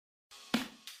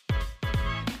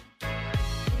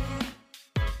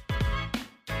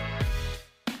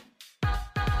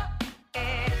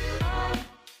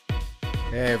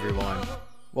Hey everyone,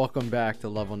 welcome back to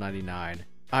Level 99.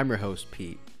 I'm your host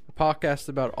Pete, a podcast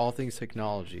about all things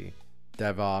technology,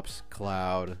 DevOps,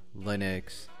 cloud,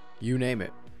 Linux, you name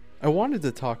it. I wanted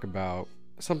to talk about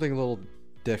something a little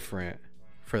different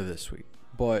for this week,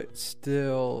 but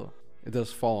still it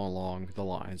does fall along the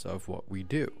lines of what we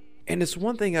do. And it's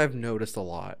one thing I've noticed a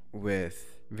lot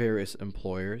with various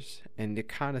employers, and you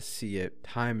kind of see it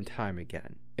time and time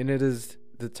again. And it is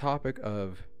the topic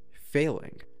of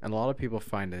failing. And a lot of people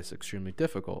find this extremely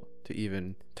difficult to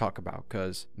even talk about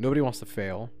because nobody wants to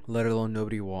fail, let alone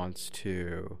nobody wants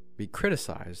to be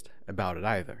criticized about it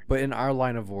either. But in our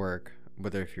line of work,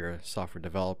 whether if you're a software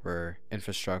developer,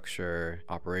 infrastructure,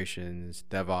 operations,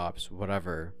 DevOps,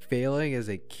 whatever, failing is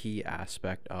a key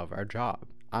aspect of our job.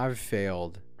 I've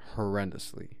failed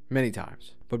horrendously many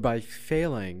times, but by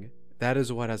failing, that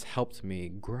is what has helped me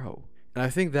grow. And I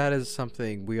think that is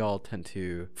something we all tend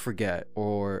to forget,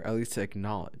 or at least to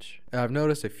acknowledge. And I've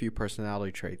noticed a few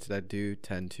personality traits that do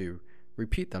tend to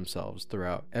repeat themselves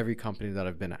throughout every company that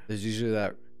I've been at. There's usually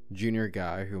that junior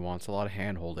guy who wants a lot of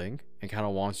hand-holding and kind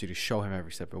of wants you to show him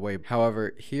every step of the way.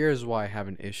 However, here's why I have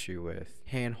an issue with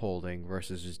hand-holding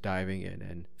versus just diving in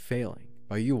and failing.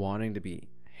 By you wanting to be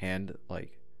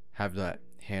have that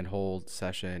hand-hold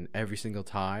session every single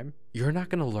time, you're not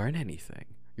going to learn anything.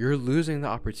 You're losing the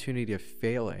opportunity of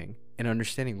failing and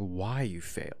understanding why you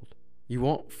failed. You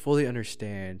won't fully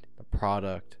understand the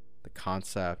product, the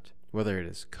concept, whether it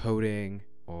is coding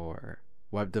or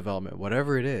web development,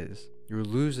 whatever it is, you're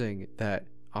losing that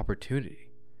opportunity.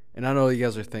 And I know you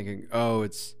guys are thinking, oh,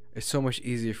 it's so much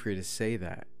easier for you to say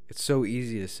that. It's so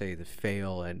easy to say to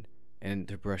fail and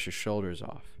to brush your shoulders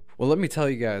off. Well, let me tell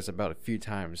you guys about a few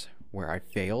times where I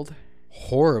failed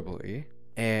horribly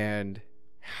and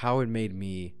how it made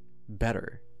me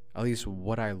better, at least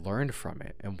what I learned from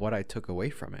it and what I took away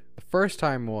from it. The first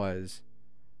time was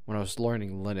when I was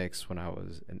learning Linux when I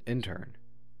was an intern.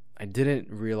 I didn't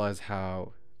realize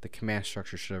how the command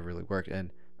structure should have really worked,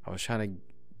 and I was trying to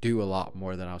do a lot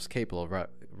more than I was capable of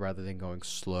rather than going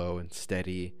slow and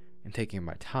steady and taking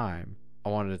my time. I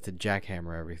wanted to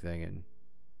jackhammer everything and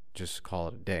just call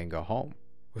it a day and go home.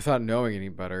 Without knowing any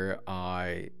better,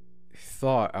 I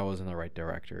thought I was in the right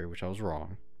directory, which I was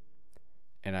wrong,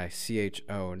 and I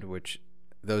owned, which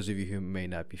those of you who may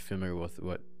not be familiar with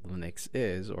what Linux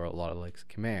is, or a lot of Linux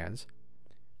commands,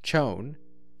 chown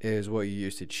is what you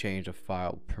use to change a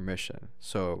file permission.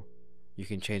 So you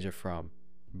can change it from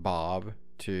Bob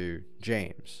to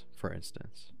James, for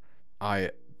instance.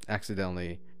 I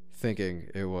accidentally, thinking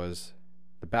it was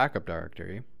the backup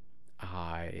directory,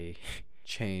 I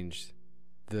changed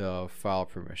the file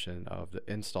permission of the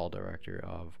install directory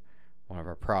of one of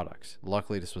our products.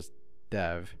 Luckily, this was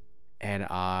dev, and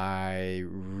I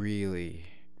really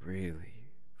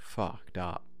fucked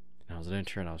up. And I was an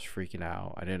intern, I was freaking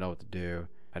out. I didn't know what to do.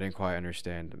 I didn't quite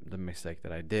understand the mistake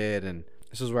that I did, and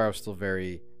this is where I was still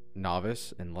very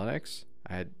novice in Linux.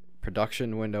 I had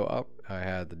production window up, I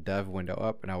had the dev window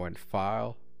up, and I went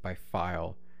file by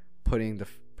file, putting the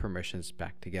permissions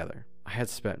back together. I had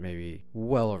spent maybe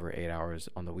well over 8 hours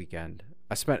on the weekend.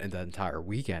 I spent the entire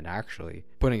weekend actually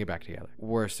putting it back together.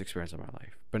 Worst experience of my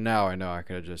life. But now I know I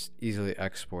could have just easily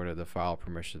exported the file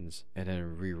permissions and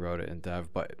then rewrote it in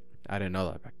dev, but I didn't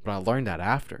know that back. But I learned that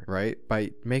after, right?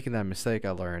 By making that mistake,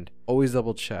 I learned always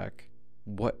double check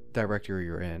what directory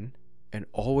you're in and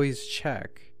always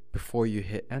check before you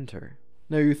hit enter.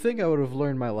 Now you think I would have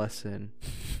learned my lesson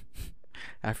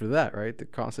after that, right? To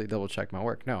constantly double check my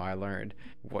work. No, I learned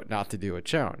what not to do with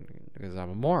chown because I'm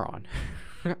a moron.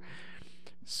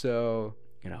 So,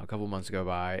 a couple months go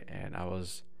by and I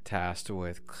was tasked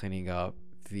with cleaning up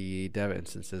the dev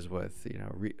instances with,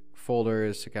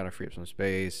 folders to kind of free up some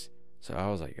space. So I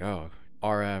was like, oh,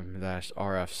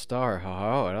 rm-rf star.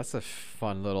 Oh, that's a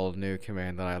fun little new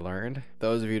command that I learned.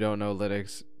 Those of you who don't know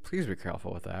Linux, please be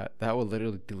careful with that. That will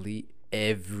literally delete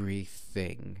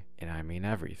everything, and I mean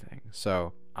everything.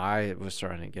 So I was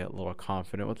starting to get a little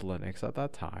confident with Linux at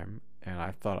that time, and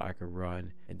I thought I could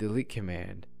run a delete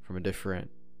command from a different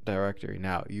directory.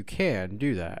 Now you can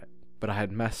do that, but I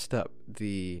had messed up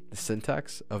the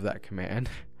syntax of that command,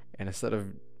 and instead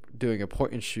of doing a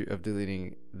point and shoot of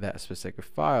deleting that specific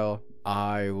file,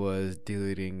 I was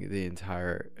deleting the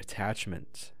entire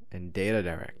attachment and data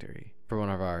directory for one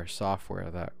of our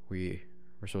software that we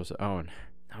were supposed to own.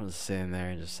 I was sitting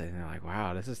there like,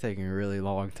 wow, this is taking a really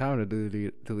long time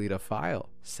to delete a file.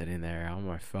 Sitting there on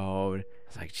my phone. I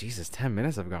was like, Jesus, 10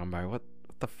 minutes have gone by. What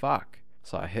the fuck?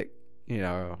 So I hit,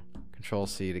 Control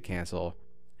C to cancel.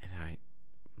 And I'm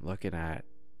looking at,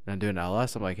 and I'm doing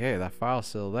ls. I'm like, hey, that file's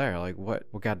still there. Like, what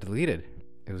got deleted?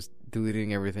 It was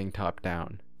deleting everything top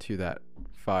down to that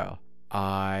file.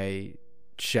 I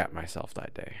shat myself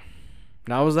that day.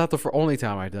 Now, was not the only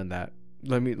time I've done that.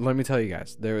 Let me tell you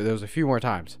guys. There was a few more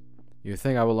times. You'd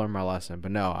think I would learn my lesson,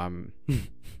 but no, I'm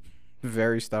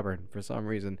very stubborn for some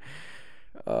reason.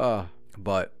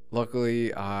 But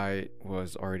luckily, I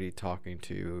was already talking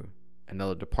to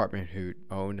another department who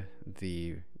owned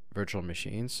the virtual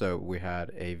machine, so we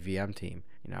had a VM team.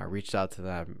 I reached out to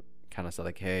them, kind of said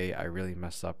like, hey, I really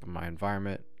messed up in my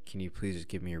environment. Can you please just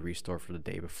give me a restore for the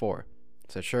day before?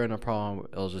 I said, sure, no problem.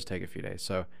 It'll just take a few days.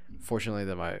 So fortunately,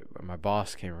 that my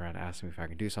boss came around and asked me if I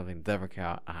could do something. That didn't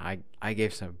count. I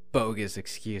gave some bogus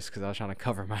excuse because I was trying to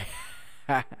cover my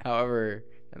However,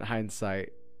 in hindsight,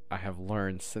 I have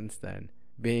learned since then,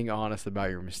 being honest about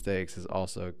your mistakes is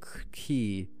also a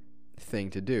key thing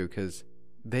to do, because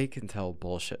they can tell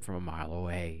bullshit from a mile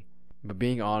away. But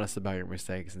being honest about your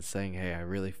mistakes and saying, hey, I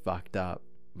really fucked up,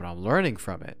 but I'm learning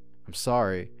from it. I'm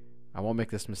sorry. I won't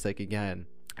make this mistake again.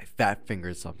 I fat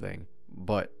fingered something,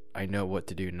 but I know what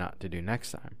to do, not to do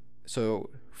next time. So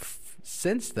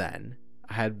since then,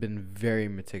 I had been very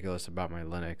meticulous about my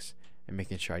Linux and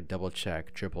making sure I double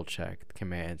check, triple check the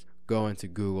commands, go into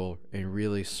Google and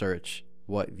really search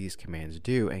what these commands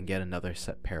do and get another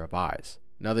set pair of eyes.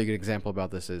 Another good example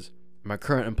about this is my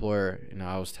current employer.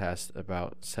 I was tasked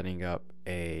about setting up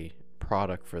a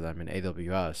product for them in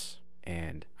AWS,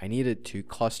 and I needed to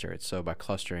cluster it. So by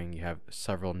clustering, you have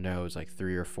several nodes, like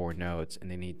 3 or 4 nodes, and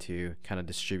they need to kind of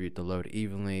distribute the load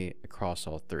evenly across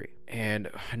all 3. And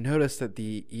I noticed that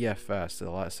the EFS, the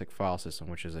Elastic File System,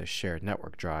 which is a shared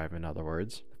network drive, in other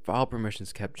words, file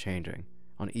permissions kept changing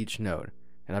on each node.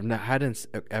 And hadn't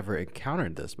ever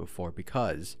encountered this before,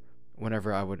 because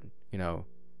whenever I would,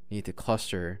 need to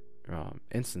cluster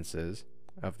instances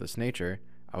of this nature,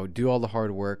 I would do all the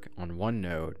hard work on one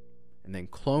node and then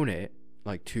clone it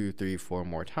like 2, 3, 4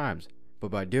 more times.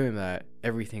 But by doing that,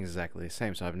 everything's exactly the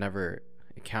same. So I've never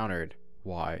encountered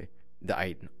why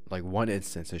one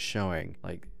instance is showing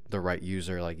like the right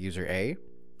user, like user A,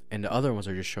 and the other ones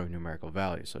are just showing numerical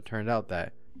values. So it turned out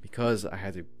that because I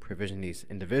had to provision these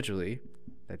individually,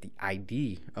 that the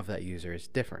ID of that user is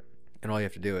different. And all you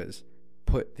have to do is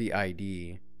put the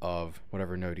ID of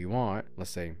whatever node you want, let's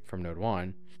say from node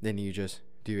 1, then you just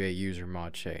do a user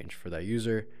mod change for that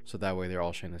user, so that way they're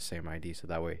all sharing the same ID, so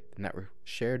that way the network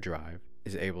shared drive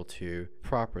is able to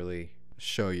properly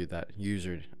show you that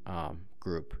user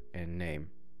group and name.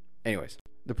 Anyways,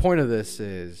 the point of this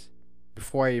is,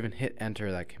 before I even hit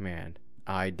enter that command,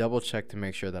 I double checked to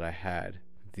make sure that I had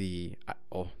the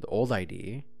old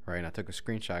ID, right? And I took a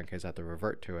screenshot in case I had to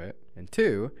revert to it. And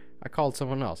 2, I called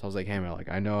someone else. I was like, hey man,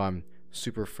 I know I'm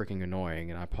super freaking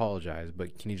annoying and I apologize,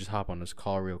 but can you just hop on this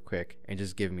call real quick and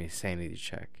just give me a sanity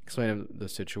check? Explain the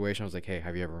situation. I was like, hey,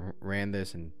 have you ever ran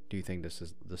this, and do you think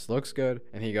this looks good?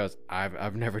 And he goes,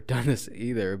 I've never done this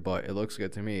either, but it looks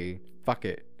good to me. Fuck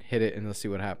it, hit it and let's see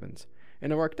what happens.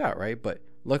 And it worked out, right? But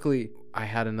luckily I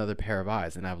had another pair of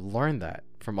eyes, and I've learned that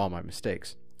from all my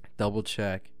mistakes. Double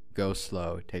check, go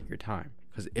slow, take your time.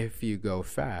 Because if you go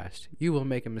fast, you will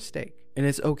make a mistake. And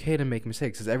it's okay to make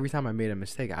mistakes, because every time I made a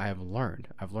mistake, I have learned.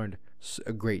 I've learned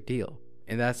a great deal.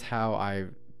 And that's how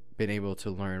I've been able to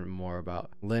learn more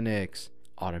about Linux,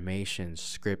 automation,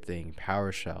 scripting,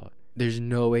 PowerShell. There's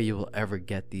no way you will ever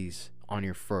get these on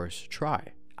your first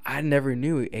try. I never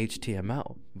knew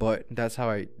HTML, but that's how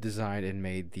I designed and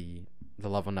made the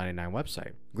Level 99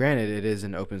 website. Granted, it is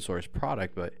an open source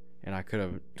product, and I could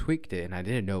have tweaked it, and I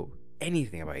didn't know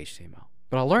anything about HTML.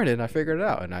 But I learned it and I figured it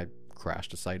out, and I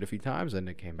crashed the site a few times and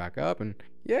it came back up, and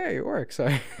yay, it works.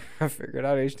 I figured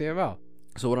out HTML.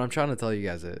 So what I'm trying to tell you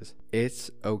guys is, it's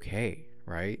okay,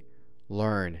 right?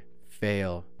 Learn,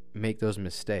 fail, make those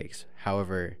mistakes.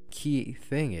 However, key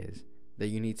thing is that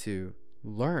you need to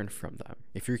learn from them.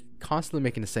 If you're constantly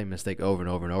making the same mistake over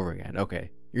and over and over again, okay,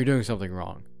 you're doing something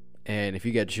wrong. And if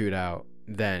you get chewed out,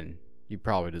 then you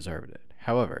probably deserved it.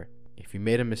 However, if you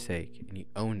made a mistake and you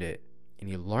owned it and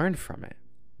you learned from it,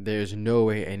 there's no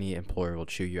way any employer will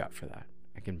chew you out for that.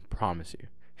 I can promise you.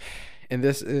 And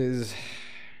this is,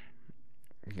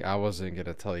 I wasn't going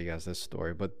to tell you guys this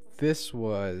story, but this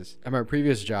was, at my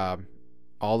previous job,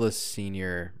 all the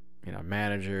senior,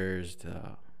 managers,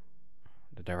 the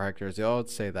directors, they all would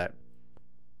say that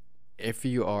if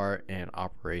you are in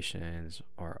operations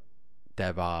or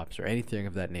DevOps or anything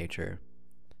of that nature,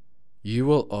 you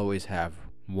will always have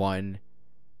one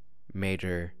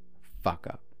major fuck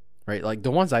up, right? Like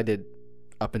the ones I did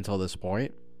up until this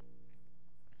point,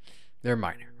 they're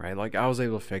minor, right? Like I was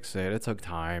able to fix it. It took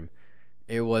time.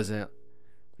 It wasn't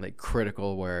like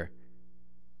critical where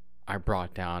I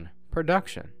brought down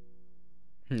production.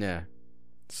 Yeah.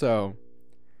 So,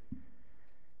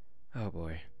 oh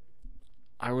boy.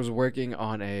 I was working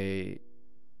on a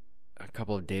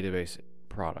couple of database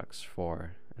products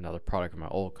for another product in my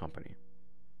old company.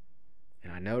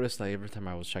 And I noticed that every time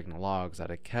I was checking the logs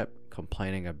that it kept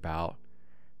complaining about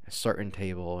a certain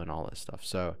table and all this stuff.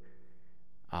 So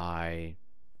I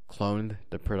cloned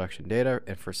the production data,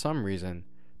 and for some reason,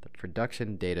 the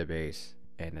production database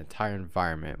and entire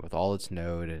environment with all its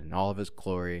node and all of its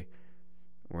glory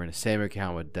were in the same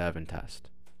account with dev and test.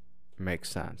 Makes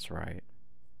sense, right?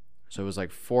 So it was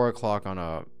like 4 o'clock on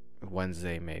a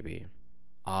Wednesday, maybe.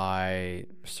 I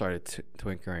started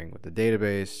tinkering with the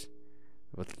database,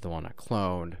 with the one I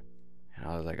cloned, and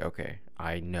I was like, okay,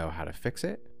 I know how to fix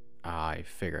it. I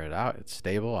figured it out. It's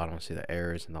stable. I don't see the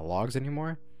errors in the logs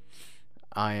anymore.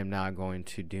 I am now going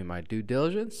to do my due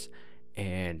diligence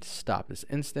and stop this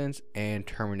instance and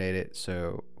terminate it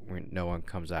so no one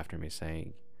comes after me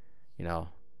saying, you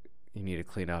need to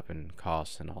clean up and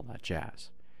costs and all that jazz.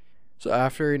 So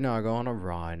after, I go on a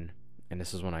run, and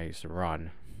this is when I used to run,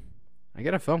 I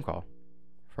get a phone call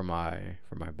from my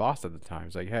boss at the time.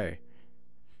 It's like, hey,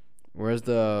 where's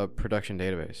the production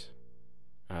database?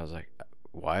 And I was like,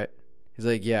 what? He's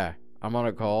like, yeah, I'm on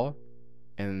a call,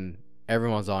 and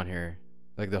everyone's on here.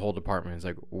 Like, the whole department is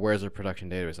like, where's the production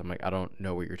database? I'm like, I don't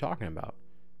know what you're talking about.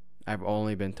 I've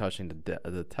only been touching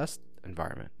the test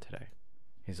environment today.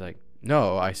 He's like,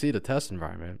 no, I see the test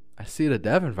environment. I see the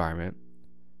dev environment.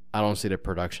 I don't see the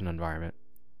production environment.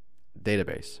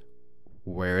 Database.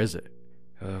 Where is it?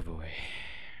 Oh boy.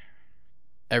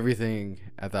 Everything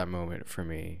at that moment for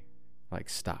me,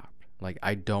 stopped.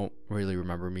 I don't really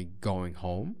remember me going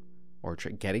home or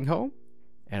getting home.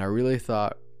 And I really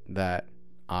thought that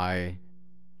I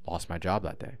lost my job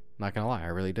that day. Not gonna lie, I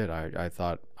really did. I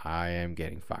thought I am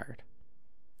getting fired.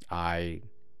 I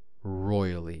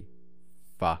royally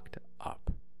fucked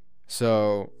up.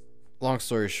 So, long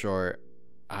story short,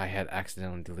 I had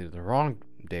accidentally deleted the wrong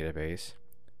database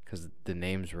because the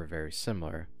names were very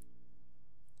similar.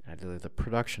 I deleted the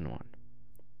production one.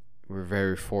 We were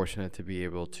very fortunate to be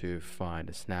able to find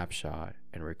a snapshot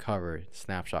and recover. The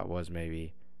snapshot was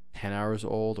maybe 10 hours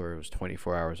old, or it was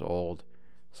 24 hours old.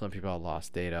 Some people had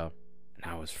lost data,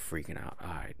 and I was freaking out.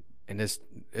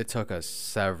 It took us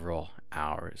several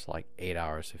hours, 8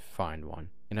 hours to find one.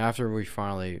 And after we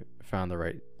finally found the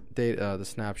right data, the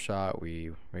snapshot,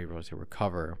 we were able to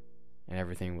recover, and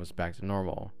everything was back to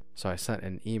normal. So I sent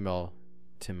an email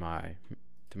to my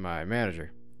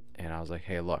manager, and I was like,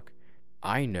 hey, look,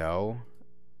 I know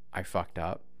I fucked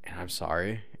up, and I'm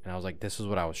sorry. And I was like, this is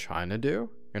what I was trying to do.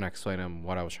 And I explained to him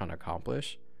what I was trying to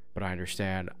accomplish. But I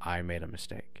understand I made a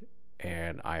mistake,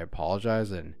 and I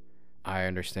apologize, and I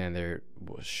understand there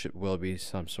will be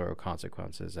some sort of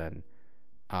consequences, and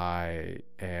I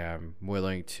am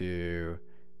willing to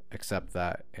accept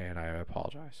that, and I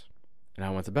apologize. And I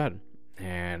went to bed,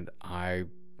 and I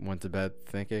went to bed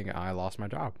thinking I lost my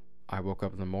job. I woke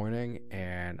up in the morning,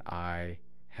 and I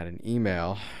had an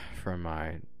email from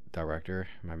my director,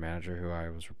 my manager, who I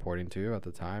was reporting to at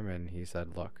the time, and he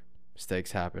said, look,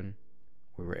 mistakes happen.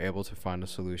 We were able to find a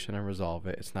solution and resolve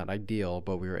it. It's not ideal,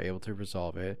 but we were able to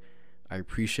resolve it. I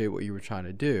appreciate what you were trying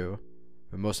to do,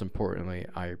 but most importantly,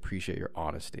 I appreciate your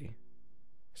honesty.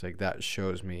 It's like, that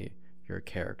shows me your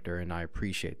character, and I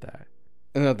appreciate that.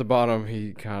 And at the bottom,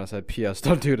 he kind of said, P.S.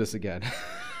 Don't do this again.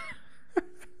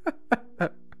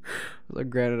 So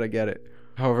granted, I get it.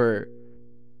 However,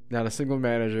 not a single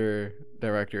manager,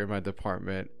 director in my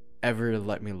department ever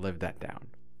let me live that down.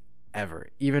 Ever.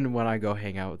 Even when I go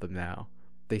hang out with them now,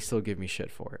 they still give me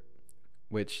shit for it.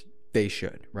 Which they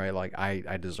should, right?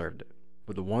 I deserved it.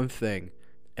 But the one thing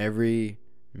every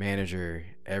manager,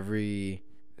 every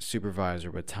supervisor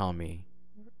would tell me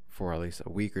for at least a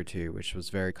week or two, which was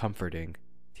very comforting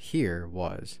to hear,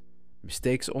 was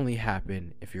mistakes only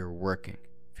happen if you're working.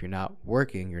 If you're not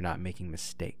working, you're not making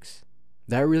mistakes.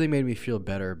 That really made me feel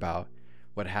better about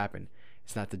what happened.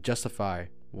 It's not to justify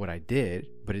what I did,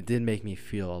 but it did make me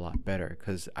feel a lot better,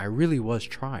 because I really was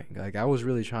trying. I was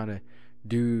really trying to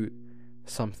do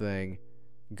something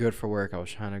good for work. I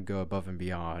was trying to go above and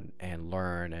beyond and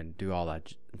learn and do all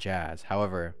that jazz.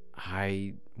 However,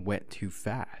 I went too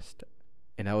fast,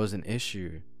 and that was an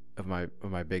issue of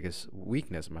my biggest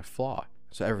weakness, my flaw.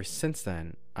 So ever since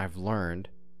then, I've learned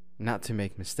not to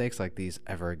make mistakes like these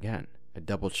ever again. I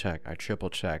double check, I triple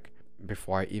check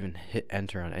before I even hit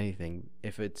enter on anything.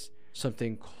 If it's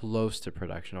something close to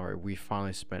production, or we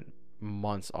finally spent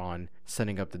months on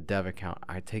setting up the dev account,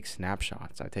 I take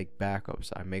snapshots, I take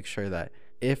backups, I make sure that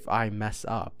if I mess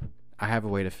up, I have a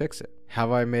way to fix it. Have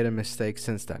I made a mistake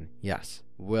since then? Yes.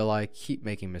 Will I keep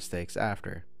making mistakes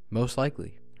after? Most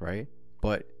likely, right?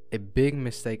 But a big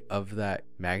mistake of that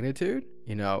magnitude,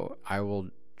 I will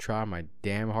try my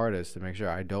damn hardest to make sure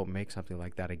I don't make something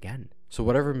like that again. So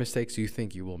whatever mistakes you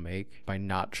think you will make by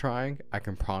not trying, I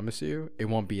can promise you it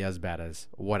won't be as bad as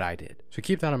what I did. So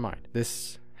keep that in mind.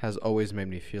 This has always made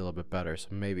me feel a bit better. So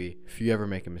maybe if you ever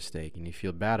make a mistake and you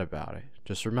feel bad about it,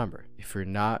 just remember, if you're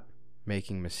not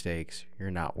making mistakes,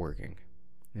 you're not working.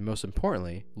 And most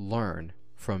importantly, learn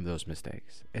from those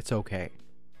mistakes. It's okay.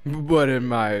 But in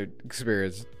my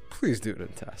experience, please do it in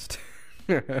test.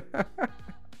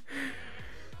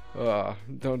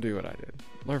 Don't do what I did.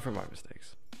 Learn from my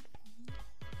mistakes.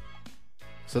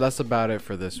 So that's about it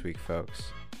for this week,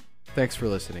 folks. Thanks for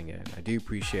listening in. I do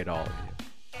appreciate all of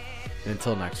you. And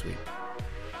until next week.